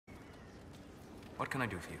What can I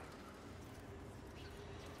do for you?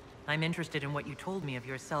 I'm interested in what you told me of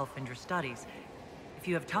yourself and your studies. If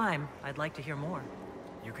you have time, I'd like to hear more.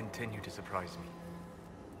 You continue to surprise me.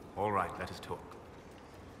 All right, let us talk.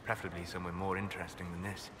 Preferably somewhere more interesting than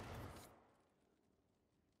this.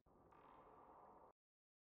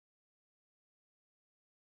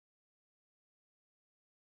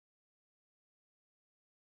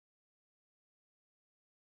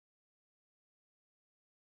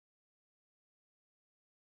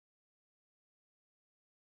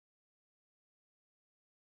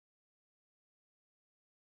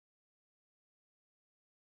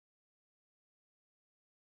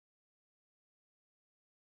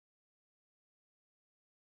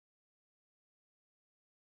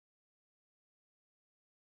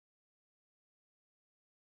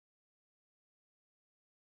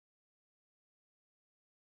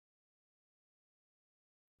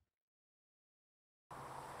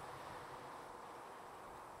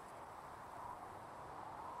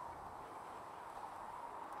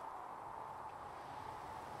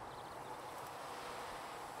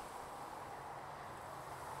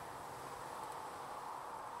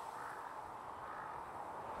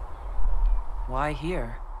 Why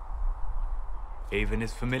here? Haven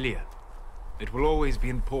is familiar. It will always be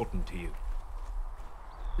important to you.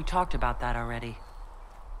 We talked about that already.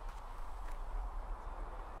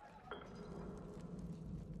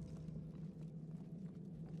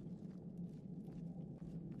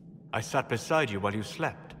 I sat beside you while you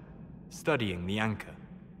slept, studying the anchor.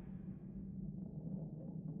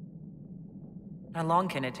 How long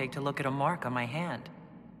can it take to look at a mark on my hand?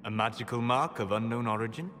 A magical mark of unknown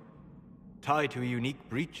origin? Tied to a unique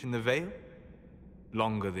breach in the veil?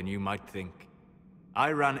 Longer than you might think.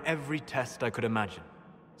 I ran every test I could imagine.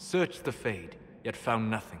 Searched the Fade, yet found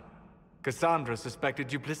nothing. Cassandra suspected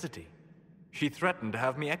duplicity. She threatened to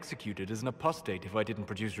have me executed as an apostate if I didn't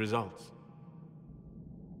produce results.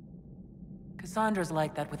 Cassandra's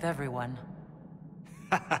like that with everyone.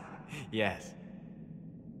 Yes.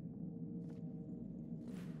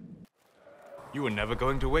 You were never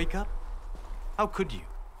going to wake up? How could you?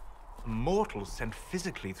 A mortal sent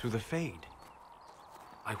physically through the Fade.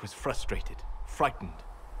 I was frustrated, frightened.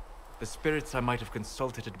 The spirits I might have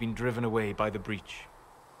consulted had been driven away by the breach.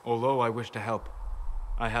 Although I wished to help,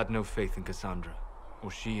 I had no faith in Cassandra, or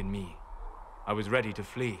she in me. I was ready to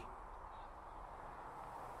flee.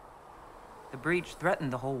 The breach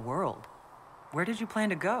threatened the whole world. Where did you plan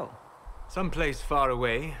to go? Someplace far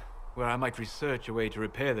away, where I might research a way to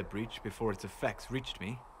repair the breach before its effects reached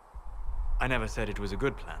me. I never said it was a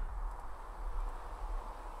good plan.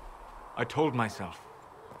 I told myself,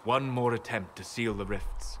 one more attempt to seal the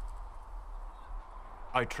rifts.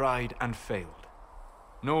 I tried and failed.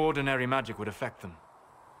 No ordinary magic would affect them.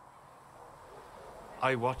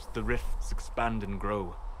 I watched the rifts expand and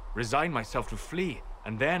grow, resigned myself to flee,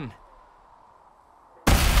 and then...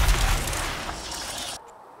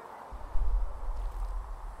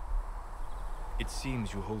 It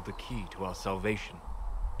seems you hold the key to our salvation.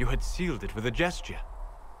 You had sealed it with a gesture.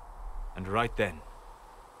 And right then,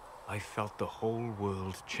 I felt the whole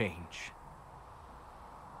world change.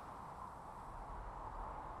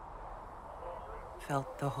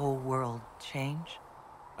 Felt the whole world change?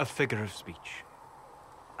 A figure of speech.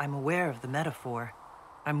 I'm aware of the metaphor.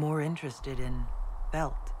 I'm more interested in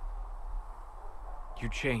felt. You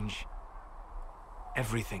change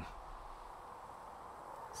everything.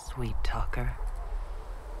 Sweet talker.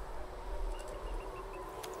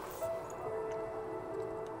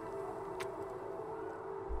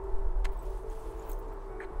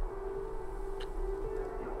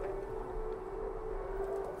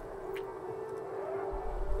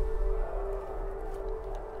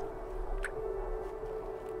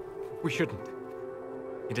 We shouldn't.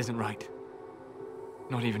 It isn't right.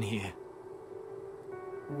 Not even here.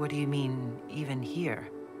 What do you mean, even here?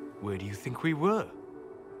 Where do you think we were?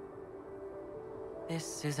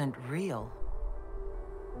 This isn't real.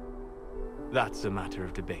 That's a matter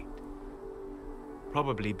of debate.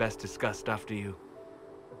 Probably best discussed after you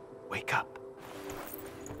wake up.